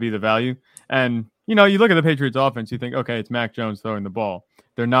 he could be the value. And, you look at the Patriots offense, you think, okay, it's Mac Jones throwing the ball.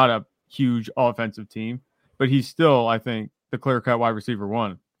 They're not a huge offensive team, but he's still, I think, the clear-cut wide receiver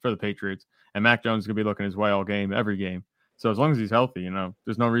 1 for the Patriots. And Mac Jones is going to be looking his way all game, every game. So as long as he's healthy,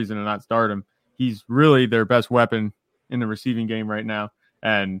 there's no reason to not start him. He's really their best weapon in the receiving game right now.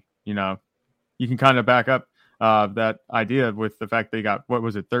 And, you can kind of back up that idea with the fact they got,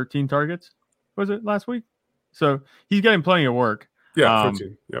 13 targets? Was it last week? So he's getting plenty of work. Yeah,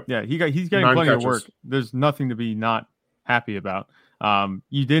 13. Yep. Yeah, he's getting 9 plenty catches. of work. There's nothing to be not happy about.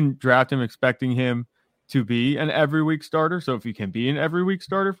 You didn't draft him expecting him to be an every week starter. So if he can be an every week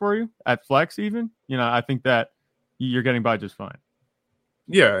starter for you at flex, even, I think that you're getting by just fine.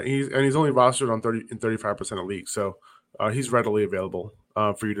 Yeah, he's only rostered on 35% of leagues, so he's readily available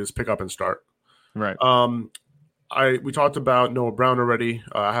for you to just pick up and start. Right. We talked about Noah Brown already.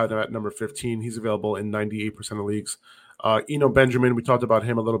 I had him at number 15. He's available in 98% of leagues. Eno Benjamin, we talked about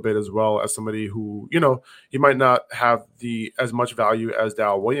him a little bit as well as somebody who, he might not have as much value as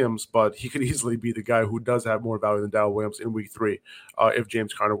Darrell Williams, but he could easily be the guy who does have more value than Darrell Williams in week 3 if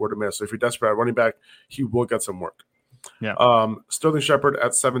James Conner were to miss. So if you're desperate at running back, he will get some work. Yeah. Sterling Shepard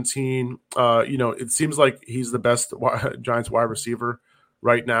at 17. It seems like he's the best Giants wide receiver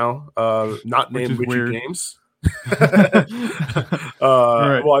right now. Not named Richie James. Right.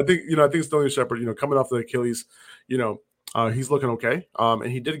 Well, I think Sterling Shepard, coming off the Achilles, he's looking okay.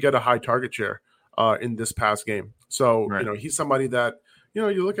 And he did get a high target share in this past game. So, right. He's somebody that,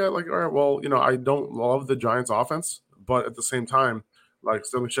 you look at like, all right, well, I don't love the Giants offense, but at the same time, like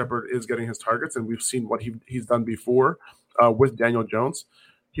Sterling Shepard is getting his targets, and we've seen what he's done before with Daniel Jones.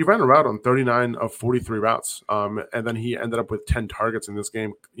 He ran a route on 39 of 43 routes, and then he ended up with 10 targets in this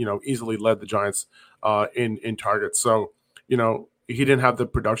game. Easily led the Giants in targets. So, he didn't have the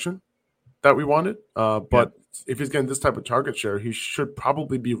production that we wanted, but if he's getting this type of target share, he should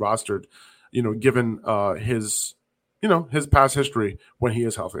probably be rostered, given his past history when he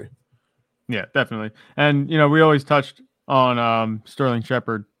is healthy. Yeah, definitely. And, we always touched on Sterling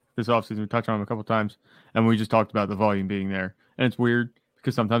Shepard this offseason. We touched on him a couple times, and we just talked about the volume being there. And it's weird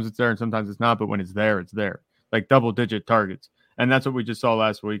because sometimes it's there and sometimes it's not, but when it's there, it's there. Like double-digit targets. And that's what we just saw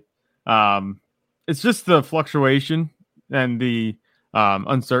last week. It's just the fluctuation and the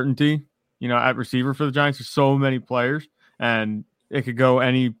uncertainty, at receiver for the Giants. There's so many players, and it could go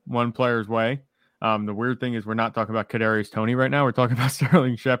any one player's way. The weird thing is we're not talking about Kadarius Toney right now. We're talking about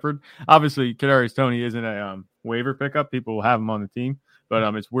Sterling Shepard. Obviously, Kadarius Toney isn't a waiver pickup. People will have him on the team, but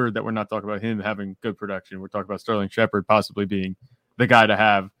it's weird that we're not talking about him having good production. We're talking about Sterling Shepard possibly being the guy to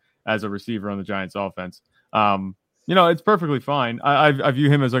have as a receiver on the Giants offense. It's perfectly fine. I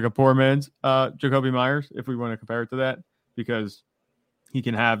view him as like a poor man's Jacoby Myers, if we want to compare it to that, because he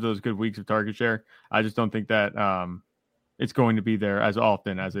can have those good weeks of target share. I just don't think that it's going to be there as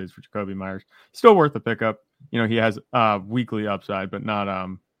often as it is for Jacoby Myers. Still worth the pickup. He has weekly upside, but not I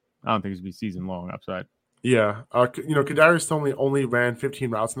don't think it's going to be season long upside. Yeah. Kadarius Toney only ran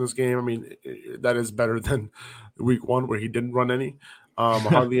 15 routes in this game. I mean, that is better than week 1 where he didn't run any,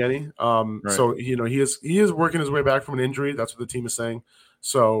 hardly any. Right. So, he is working his way back from an injury. That's what the team is saying.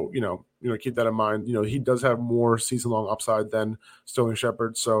 So, keep that in mind. He does have more season-long upside than Sterling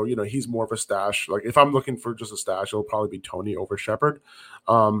Shepard. So, he's more of a stash. Like, if I'm looking for just a stash, it'll probably be Toney over Shepard.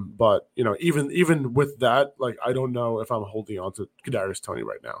 But, even with that, like, I don't know if I'm holding on to Kadarius Toney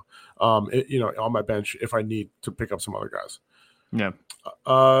right now, on my bench if I need to pick up some other guys. Yeah.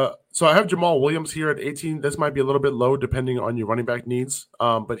 So I have Jamal Williams here at 18. This might be a little bit low depending on your running back needs.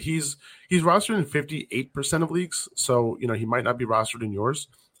 But he's rostered in 58% of leagues. So, he might not be rostered in yours.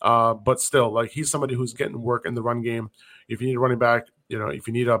 But still, like, he's somebody who's getting work in the run game. If you need a running back, if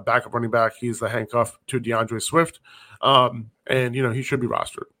you need a backup running back, he's the handcuff to DeAndre Swift. And, he should be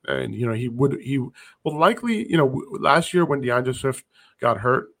rostered. And, he will likely, last year when DeAndre Swift got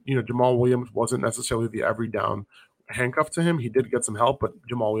hurt, Jamal Williams wasn't necessarily the every down handcuff to him. He did get some help, but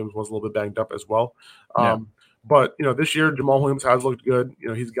Jamal Williams was a little bit banged up as well. But this year Jamal Williams has looked good.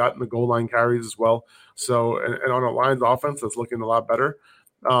 He's gotten the goal line carries as well. So and on a Lions offense that's looking a lot better.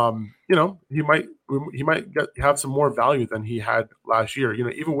 He might have some more value than he had last year.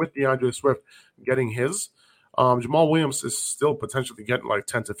 Even with DeAndre Swift getting his, Jamal Williams is still potentially getting like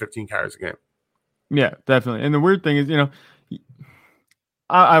 10 to 15 carries a game. Yeah, definitely. And the weird thing is,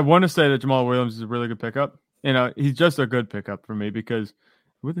 I want to say that Jamal Williams is a really good pickup. He's just a good pickup for me because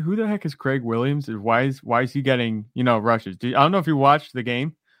who the heck is Craig Williams? Why is he getting, rushes? I don't know if you watched the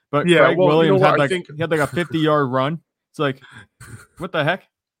game, but Craig Williams had he had like a 50-yard run. It's like, what the heck?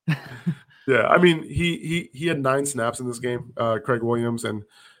 Yeah, I mean, he had 9 snaps in this game, Craig Williams, and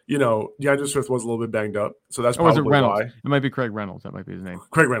DeAndre Swift was a little bit banged up, so that's probably why. It might be Craig Reynolds. That might be his name.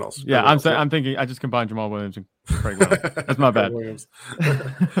 Craig Reynolds. Yeah, I'm thinking I just combined Jamal Williams and Craig Reynolds. That's my bad.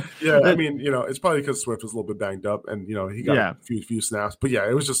 Yeah, I mean, it's probably because Swift was a little bit banged up, and he got a few snaps, but yeah,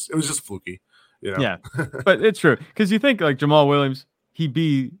 it was just fluky. Yeah, but it's true because you think like Jamal Williams, he'd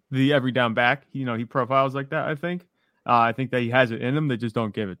be the every down back. He profiles like that. I think that he has it in him. They just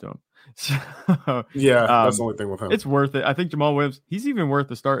don't give it to him. So, that's the only thing with him. It's worth it. I think Jamal Williams, he's even worth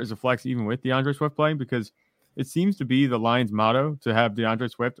the start as a flex, even with DeAndre Swift playing, because it seems to be the Lions' motto to have DeAndre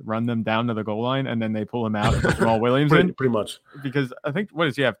Swift run them down to the goal line, and then they pull him out and put Jamal Williams in. Pretty much. Because I think, what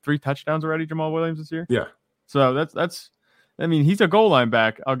does he have, 3 touchdowns already, Jamal Williams, this year? Yeah. So that's. I mean, he's a goal line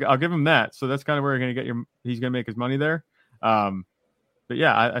back. I'll give him that. So that's kind of where he's going to make his money there. But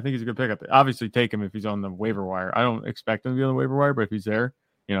yeah, I think he's a good pickup. Obviously, take him if he's on the waiver wire. I don't expect him to be on the waiver wire, but if he's there,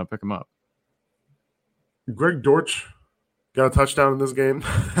 pick him up. Greg Dortch got a touchdown in this game.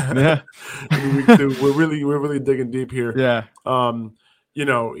 Yeah, we're really digging deep here. Yeah.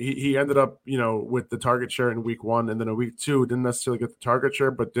 He ended up with the target share in week 1, and then in week 2 didn't necessarily get the target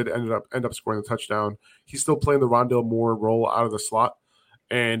share, but did end up scoring the touchdown. He's still playing the Rondale Moore role out of the slot.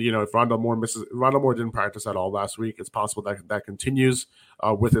 And, if Rondale Moore didn't practice at all last week, it's possible that continues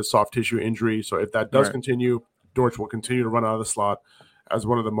with his soft tissue injury. So if that does continue, Dortch will continue to run out of the slot as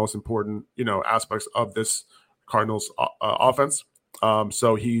one of the most important, aspects of this Cardinals offense.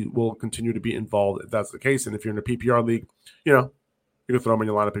 So he will continue to be involved if that's the case. And if you're in a PPR league, you can throw him in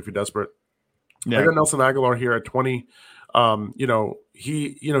your lineup if you're desperate. Yeah. I got Nelson Aguilar here at 20.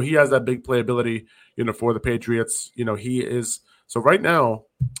 He has that big playability, for the Patriots. He is. So right now,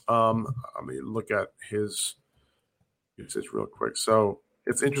 let me look at his usage real quick. So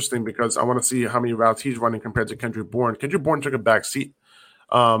it's interesting because I want to see how many routes he's running compared to Kendrick Bourne. Kendrick Bourne took a back seat,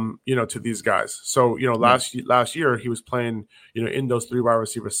 to these guys. So, last year he was playing, in those 3 wide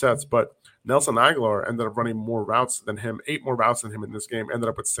receiver sets, but Nelson Aguilar ended up running more routes than him, 8 more routes than him in this game, ended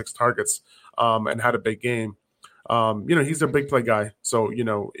up with 6 targets, and had a big game. He's a big play guy. So,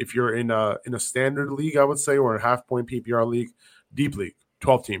 if you're in a standard league, I would say, or a half-point PPR league, deep league,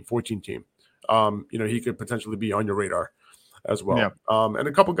 12-team, 14-team, he could potentially be on your radar as well. Yeah. And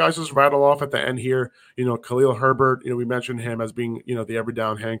a couple guys just rattle off at the end here. Khalil Herbert, we mentioned him as being, the every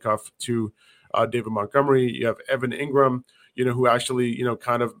down handcuff to David Montgomery. You have Evan Ingram, who actually,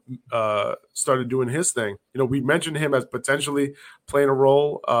 kind of started doing his thing. We mentioned him as potentially playing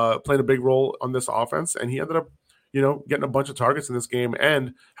a big role on this offense, and he ended up, getting a bunch of targets in this game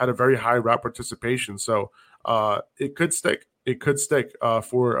and had a very high route participation. So it could stick. It could stick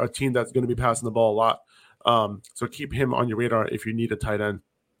for a team that's going to be passing the ball a lot. So keep him on your radar if you need a tight end.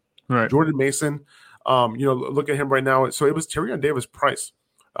 Right. Jordan Mason, look at him right now. So it was Tyrion Davis-Price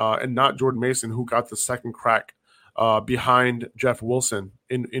and not Jordan Mason who got the second crack behind Jeff Wilson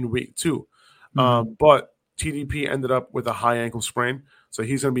in week 2. But TDP ended up with a high ankle sprain, so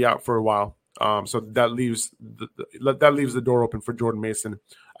he's going to be out for a while. So that leaves the door open for Jordan Mason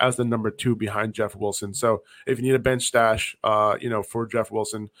as the number 2 behind Jeff Wilson. So if you need a bench stash, for Jeff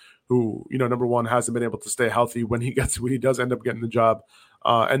Wilson, who, number 1, hasn't been able to stay healthy when he does end up getting the job.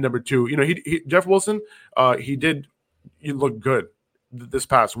 And number 2, Jeff Wilson, he look good this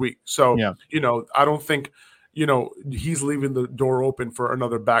past week. So, yeah. I don't think, he's leaving the door open for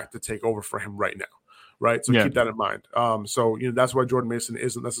another back to take over for him right now. Right. So keep that in mind. So, that's why Jordan Mason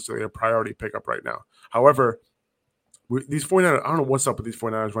isn't necessarily a priority pickup right now. However, these 49ers, I don't know what's up with these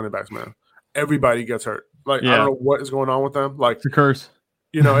 49ers running backs, man. Everybody gets hurt. I don't know what is going on with them. It's a curse.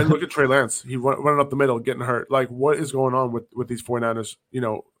 And look at Trey Lance. He running up the middle, getting hurt. What is going on with these 49ers,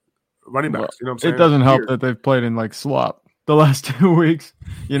 running backs? You know what I'm saying? It doesn't help that they've played in slop the last 2 weeks.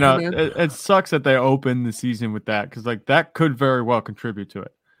 It sucks that they opened the season with that because that could very well contribute to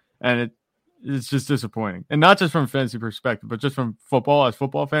it. And it's just disappointing. And not just from a fantasy perspective, but just from football, as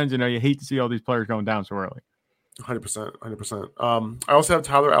football fans, you hate to see all these players going down so early. 100%. I also have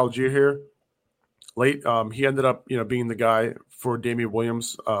Tyler Algier here late. He ended up, being the guy for Damian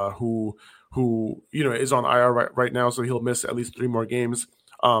Williams, who is on IR right now, so he'll miss at least 3 more games.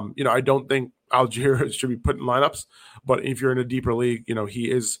 I don't think Algier should be put in lineups, but if you're in a deeper league,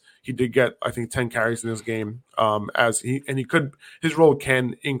 he did get, I think, 10 carries in this game. His role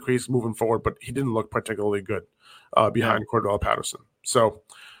can increase moving forward, but he didn't look particularly good behind Cordell Patterson. So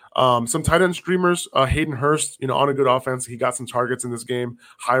some tight end streamers, Hayden Hurst, on a good offense, he got some targets in this game,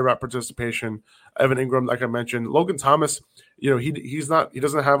 high route participation. Evan Ingram, like I mentioned, Logan Thomas, he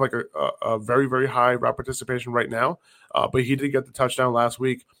doesn't have a very, very high route participation right now, but he did get the touchdown last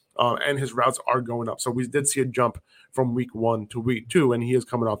week, and his routes are going up. So we did see a jump from week 1 to week 2, and he is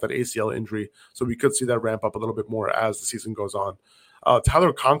coming off that ACL injury. So we could see that ramp up a little bit more as the season goes on.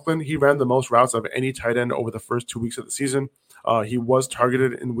 Tyler Conklin, he ran the most routes of any tight end over the first 2 weeks of the season. He was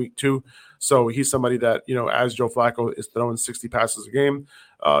targeted in week 2. So he's somebody that, as Joe Flacco is throwing 60 passes a game,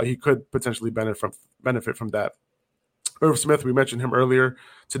 he could potentially benefit from that. Irv Smith, we mentioned him earlier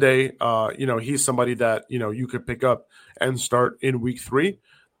today. He's somebody that, you could pick up and start in week 3.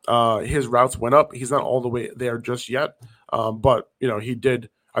 His routes went up. He's not all the way there just yet. But, he did.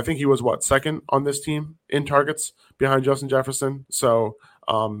 I think he was second on this team in targets behind Justin Jefferson. So,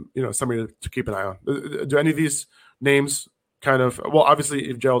 somebody to keep an eye on. Do any of these names kind of, well, obviously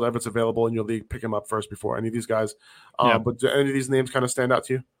if Gerald Everett's available in your league, pick him up first before any of these guys. But do any of these names kind of stand out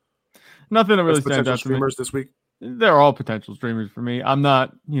to you? Nothing that really stands out to me. Streamers this week? They're all potential streamers for me. I'm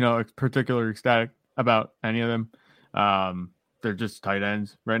not, particularly ecstatic about any of them. They're just tight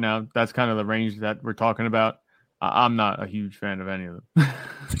ends right now. That's kind of the range that we're talking about. I'm not a huge fan of any of them.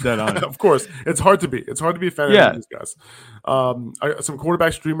 Dead on. Of course, it's hard to be. It's hard to be a fan of any of these guys. Some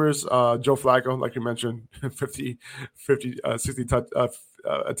quarterback streamers, Joe Flacco, like you mentioned, 60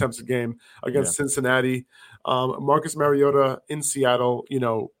 attempts a game against Cincinnati. Marcus Mariota in Seattle.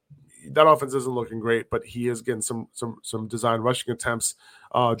 That offense isn't looking great, but he is getting some design rushing attempts.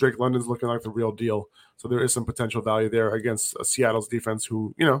 Drake London's looking like the real deal. So there is some potential value there against Seattle's defense,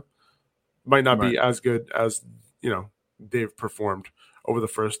 who might not be as good as they've performed over the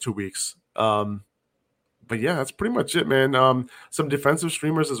first 2 weeks. But yeah, that's pretty much it, man. Some defensive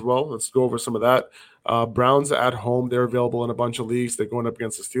streamers as well. Let's go over some of that. Browns at home, they're available in a bunch of leagues. They're going up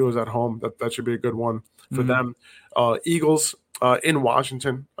against the Steelers at home. That should be a good one for them. Eagles in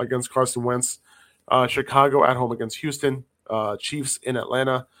Washington against Carson Wentz. Chicago at home against Houston. Chiefs in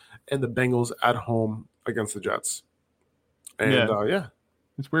Atlanta, and the Bengals at home against the Jets. And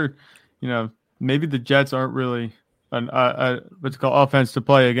It's weird. Maybe the Jets aren't really what's called offense to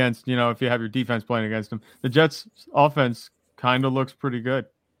play against. If you have your defense playing against them, the Jets' offense kind of looks pretty good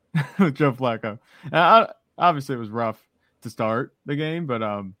with Joe Flacco. Obviously, it was rough to start the game, but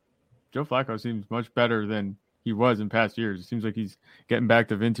Joe Flacco seems much better than he was in past years. It seems like he's getting back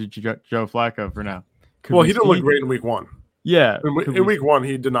to vintage Joe Flacco for now. He didn't look great in week one. Yeah. In week one,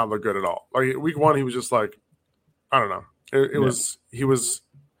 he did not look good at all. Like week one, he was just like, I don't know. He was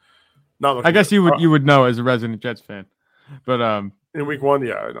not looking I guess good. you would know as a resident Jets fan. But in week one,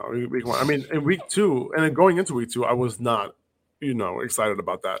 week one. I mean, in week two, and then going into week two, I was not, excited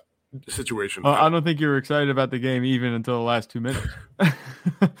about that situation. I don't think you were excited about the game even until the last 2 minutes.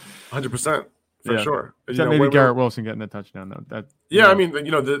 100%. For sure. Except maybe Garrett Wilson getting the touchdown though. I mean,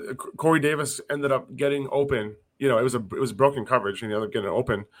 the Corey Davis ended up getting open. It was broken coverage, and he ended up getting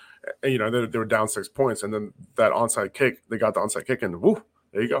open. And, they were down 6 points, and then that onside kick, they got the onside kick, and woo,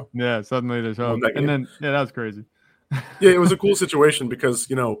 there you go. Yeah, suddenly there's hope. And then that was crazy. It was a cool situation because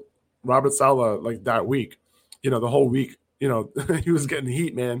Robert Saleh, like that week, the whole week, he was getting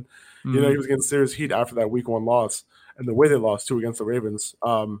heat, man. He was getting serious heat after that week one loss, and the way they lost too against the Ravens.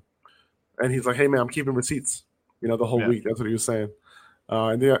 And he's like, "Hey, man, I'm keeping receipts." The whole week. That's what he was saying.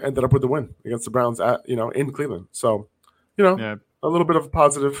 And they ended up with the win against the Browns in Cleveland. So, a little bit of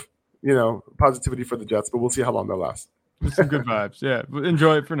positivity for the Jets, but we'll see how long that lasts. Some good vibes. Yeah,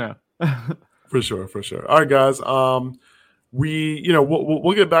 enjoy it for now. For sure. All right, guys.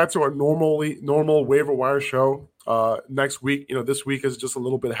 We'll get back to our normal waiver wire show next week. This week is just a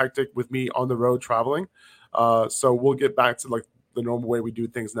little bit hectic with me on the road traveling. So we'll get back to like the normal way we do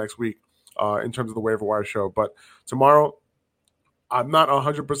things next week in terms of the waiver wire show. But tomorrow, I'm not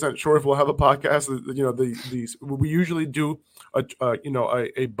 100% sure if we'll have a podcast. We usually do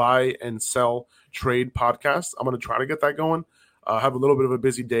a buy and sell trade podcast. I'm going to try to get that going. Have a little bit of a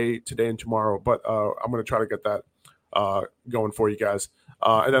busy day today and tomorrow, but I'm going to try to get that going for you guys.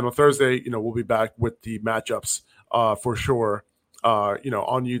 And then on Thursday, we'll be back with the matchups for sure. On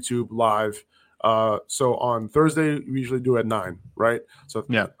YouTube live. So on Thursday, we usually do at 9, right? So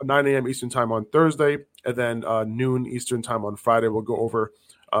 9 a.m. Eastern time on Thursday, and then noon Eastern time on Friday. We'll go over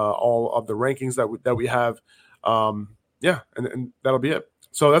all of the rankings that we have. And that'll be it.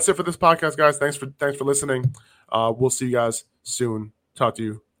 So that's it for this podcast, guys. Thanks for listening. We'll see you guys soon. Talk to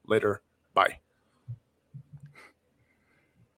you later. Bye.